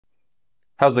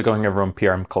How's it going, everyone?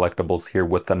 PRM Collectibles here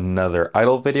with another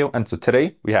idol video, and so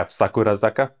today we have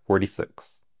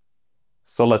Sakurazaka46.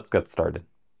 So let's get started.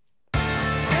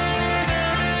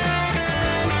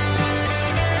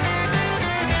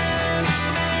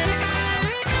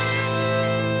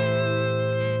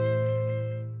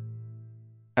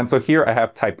 And so here I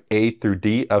have type A through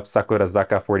D of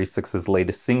Sakurazaka46's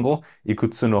latest single,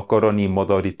 Ikutsu no Koro ni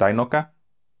Modoritai no ka.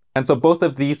 And so both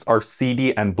of these are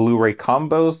CD and Blu-ray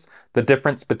combos. The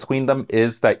difference between them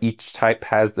is that each type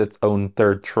has its own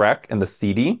third track in the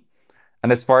CD.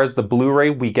 And as far as the Blu-ray,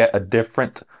 we get a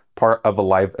different part of a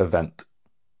live event.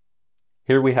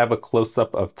 Here we have a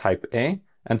close-up of type A.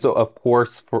 And so of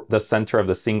course, for the center of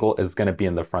the single is going to be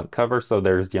in the front cover. So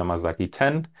there's Yamazaki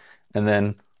 10. And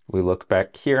then we look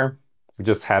back here, we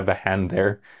just have a hand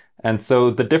there. And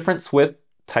so the difference with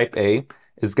type A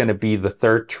is going to be the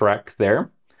third track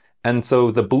there. And so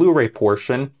the Blu-ray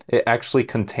portion, it actually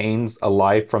contains a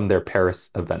live from their Paris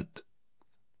event.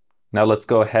 Now let's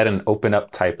go ahead and open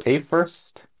up type A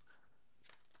first.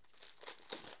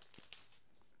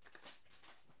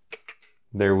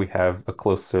 There we have a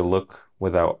closer look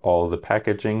without all the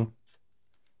packaging.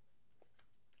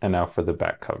 And now for the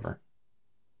back cover.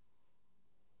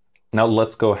 Now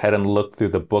let's go ahead and look through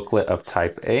the booklet of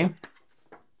type A.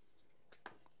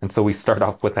 And so we start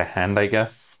off with a hand, I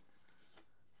guess.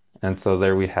 And so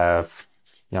there we have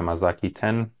Yamazaki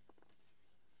 10.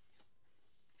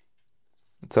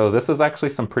 So this is actually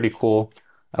some pretty cool.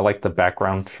 I like the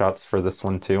background shots for this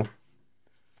one too.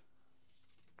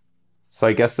 So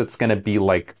I guess it's going to be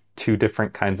like two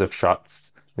different kinds of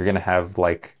shots. You're going to have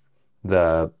like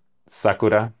the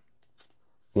Sakura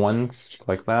ones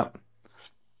like that.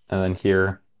 And then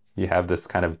here you have this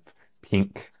kind of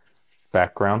pink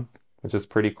background, which is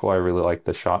pretty cool. I really like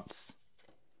the shots.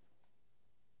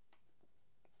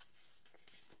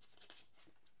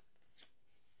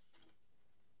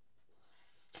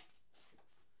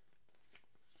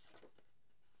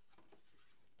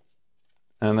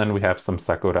 And then we have some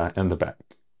Sakura in the back.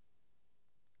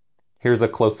 Here's a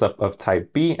close-up of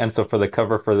type B. And so for the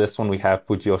cover for this one, we have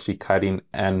Fujiyoshi Karin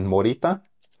and Morita.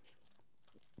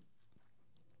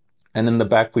 And in the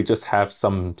back, we just have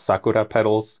some Sakura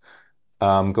petals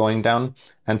going down.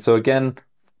 And so again,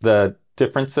 the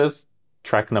differences,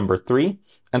 track number 3.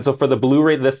 And so for the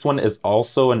Blu-ray, this one is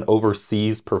also an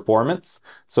overseas performance.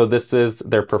 So this is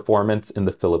their performance in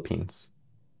the Philippines.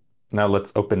 Now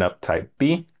let's open up type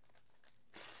B.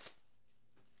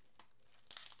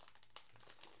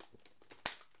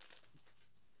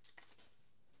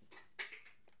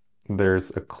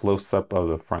 There's a close-up of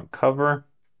the front cover.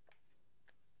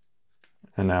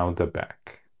 And now the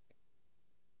back.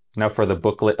 Now for the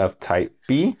booklet of type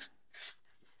B,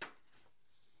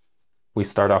 we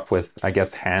start off with, I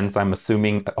guess, hands. I'm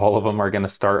assuming all of them are going to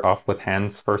start off with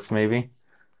hands first, maybe.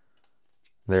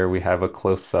 There we have a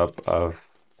close-up of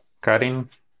Karin.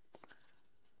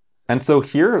 And so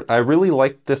here, I really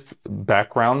like this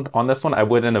background on this one. I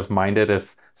wouldn't have minded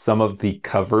if some of the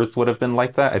covers would have been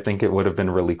like that. I think it would have been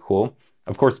really cool.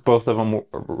 Of course, both of them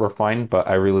were fine, but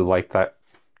I really like that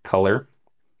color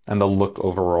and the look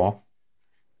overall.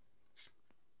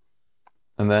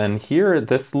 And then here,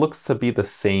 this looks to be the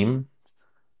same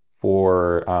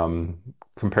for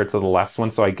compared to the last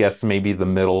one. So I guess maybe the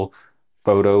middle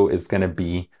photo is going to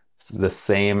be the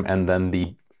same, and then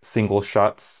the single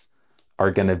shots are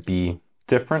going to be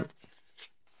different.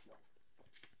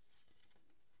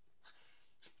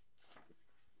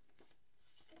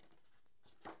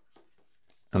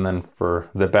 And then for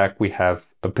the back, we have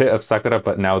a bit of Sakura,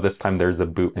 but now this time there's a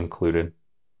boot included.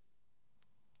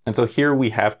 And so here we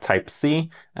have type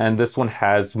C, and this one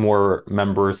has more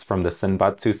members from the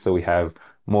Senbatsu. So we have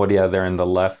Moria there in the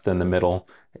left, and the middle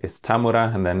is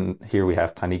Tamura, and then here we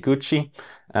have Taniguchi.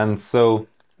 And so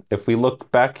if we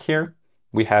look back here,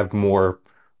 we have more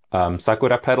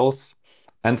Sakura petals.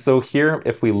 And so here,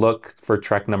 if we look for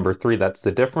track number 3, that's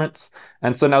the difference.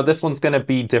 And so now this one's going to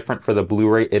be different for the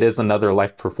Blu-ray. It is another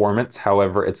live performance.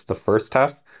 However, it's the first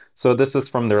half. So this is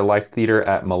from their live theater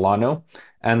at Milano.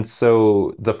 And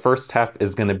so the first half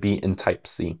is going to be in type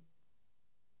C.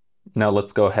 Now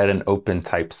let's go ahead and open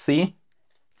type C.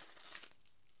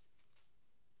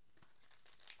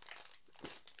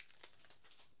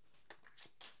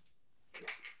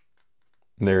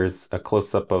 There's a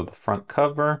close-up of the front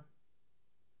cover.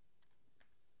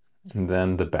 And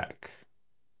then the back.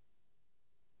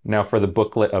 Now for the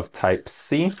booklet of type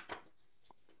C.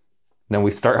 Then we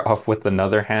start off with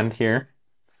another hand here.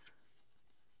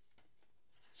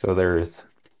 So there's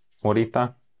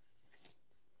Morita.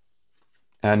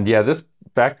 And yeah, this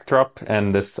backdrop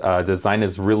and this design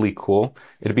is really cool.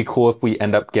 It'd be cool if we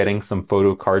end up getting some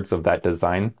photo cards of that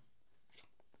design.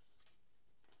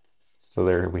 So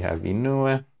there we have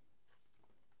Inoue.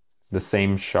 The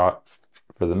same shot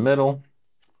for the middle.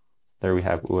 There we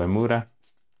have Uemura.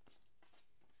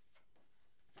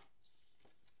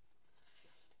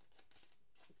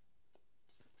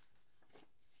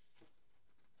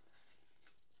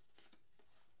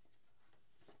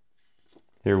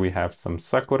 Here we have some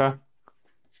Sakura,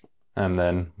 and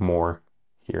then more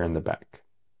here in the back.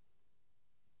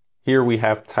 Here we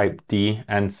have type D,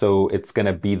 and so it's going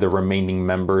to be the remaining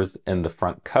members in the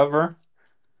front cover.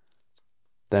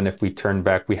 Then if we turn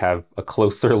back, we have a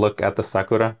closer look at the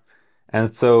Sakura.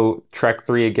 And so track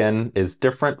 3 again is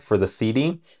different for the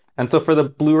CD. And so for the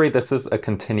Blu-ray, this is a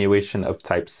continuation of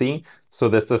type C. So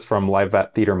this is from Live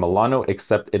at Theater Milano,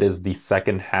 except it is the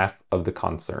second half of the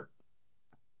concert.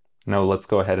 Now let's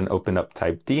go ahead and open up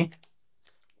type D.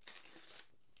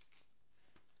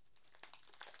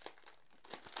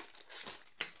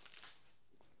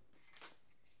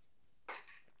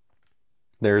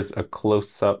 There's a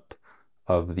close-up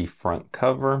of the front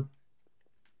cover.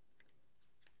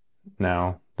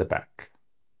 Now the back.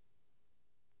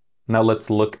 Now let's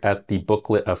look at the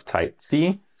booklet of type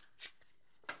D.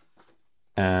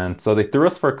 And so they threw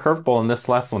us for a curveball in this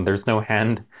last one. There's no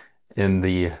hand in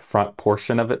the front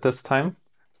portion of it this time.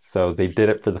 So they did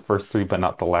it for the first 3, but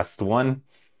not the last one.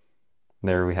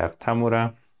 There we have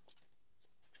Tamura.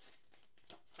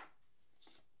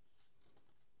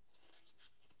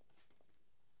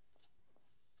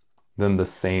 Then the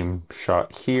same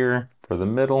shot here for the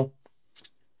middle.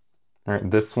 All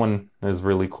right, this one is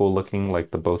really cool looking,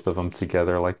 like the both of them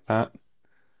together like that.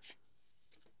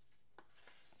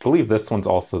 I believe this one's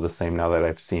also the same now that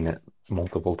I've seen it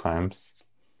multiple times.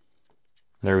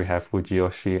 There we have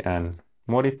Fujiyoshi and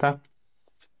Morita.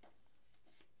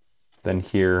 Then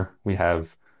here we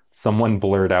have someone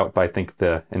blurred out, but I think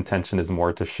the intention is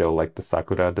more to show like the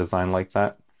Sakura design like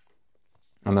that.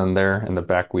 And then there in the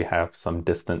back, we have some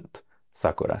distant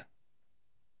Sakura.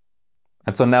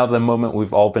 And so now the moment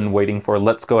we've all been waiting for,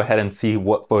 let's go ahead and see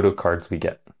what photo cards we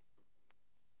get.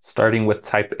 Starting with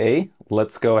type A,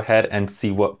 let's go ahead and see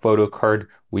what photo card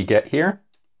we get here.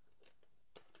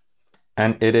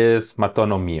 And it is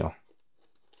Matono Mio.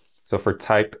 So for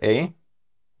type A,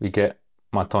 we get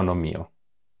Matono Mio.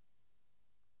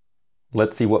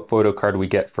 Let's see what photo card we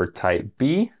get for type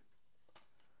B.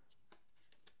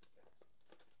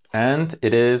 And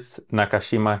it is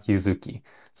Nakashima Yuzuki.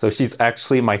 So she's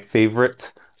actually my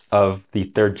favorite of the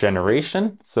 3rd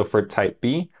generation. So for type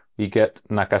B, we get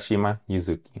Nakashima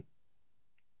Yuzuki.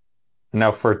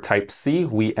 Now for type C,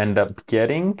 we end up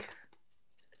getting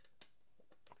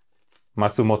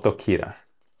Masumoto Kira.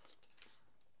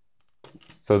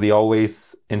 So the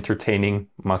always entertaining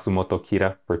Masumoto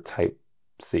Kira for type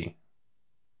C.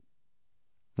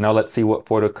 Now let's see what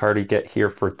photo card we get here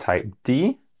for type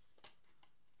D.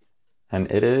 And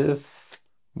it is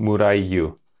Murai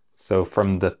Yu. So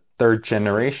from the 3rd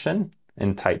generation,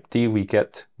 in type D, we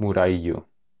get Murai Yu.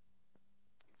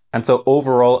 And so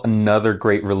overall, another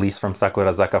great release from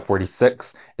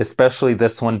Sakurazaka46, especially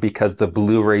this one because the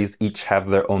Blu-rays each have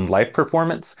their own live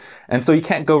performance. And so you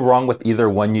can't go wrong with either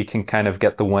one. You can kind of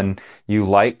get the one you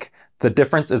like. The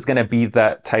difference is going to be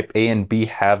that type A and B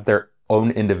have their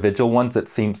own individual ones. It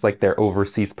seems like their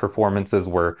overseas performances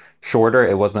were shorter.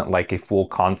 It wasn't like a full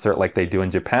concert like they do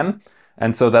in Japan.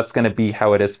 And so that's going to be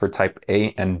how it is for type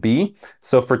A and B.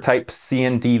 So for type C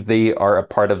and D, they are a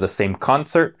part of the same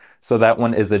concert. So that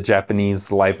one is a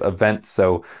Japanese live event.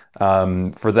 So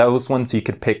for those ones, you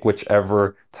could pick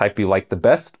whichever type you like the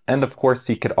best. And of course,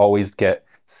 you could always get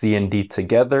C and D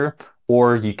together,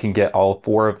 or you can get all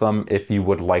 4 of them if you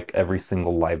would like every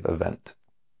single live event.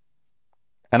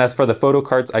 And as for the photo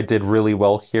cards, I did really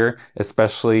well here,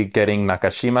 especially getting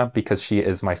Nakashima because she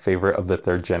is my favorite of the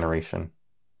 3rd generation.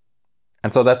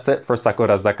 And so that's it for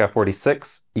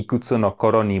Sakurazaka46, Ikutsu no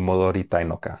Koro ni modori tai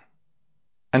no ka.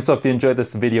 And so if you enjoyed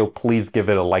this video, please give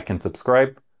it a like and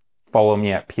subscribe. Follow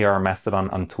me at PR Mastodon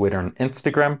on Twitter and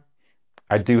Instagram.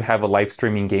 I do have a live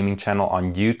streaming gaming channel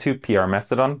on YouTube, PR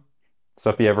Mastodon. So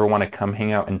if you ever want to come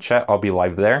hang out and chat, I'll be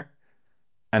live there.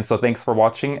 And so thanks for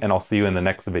watching, and I'll see you in the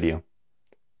next video.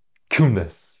 キュンで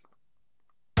す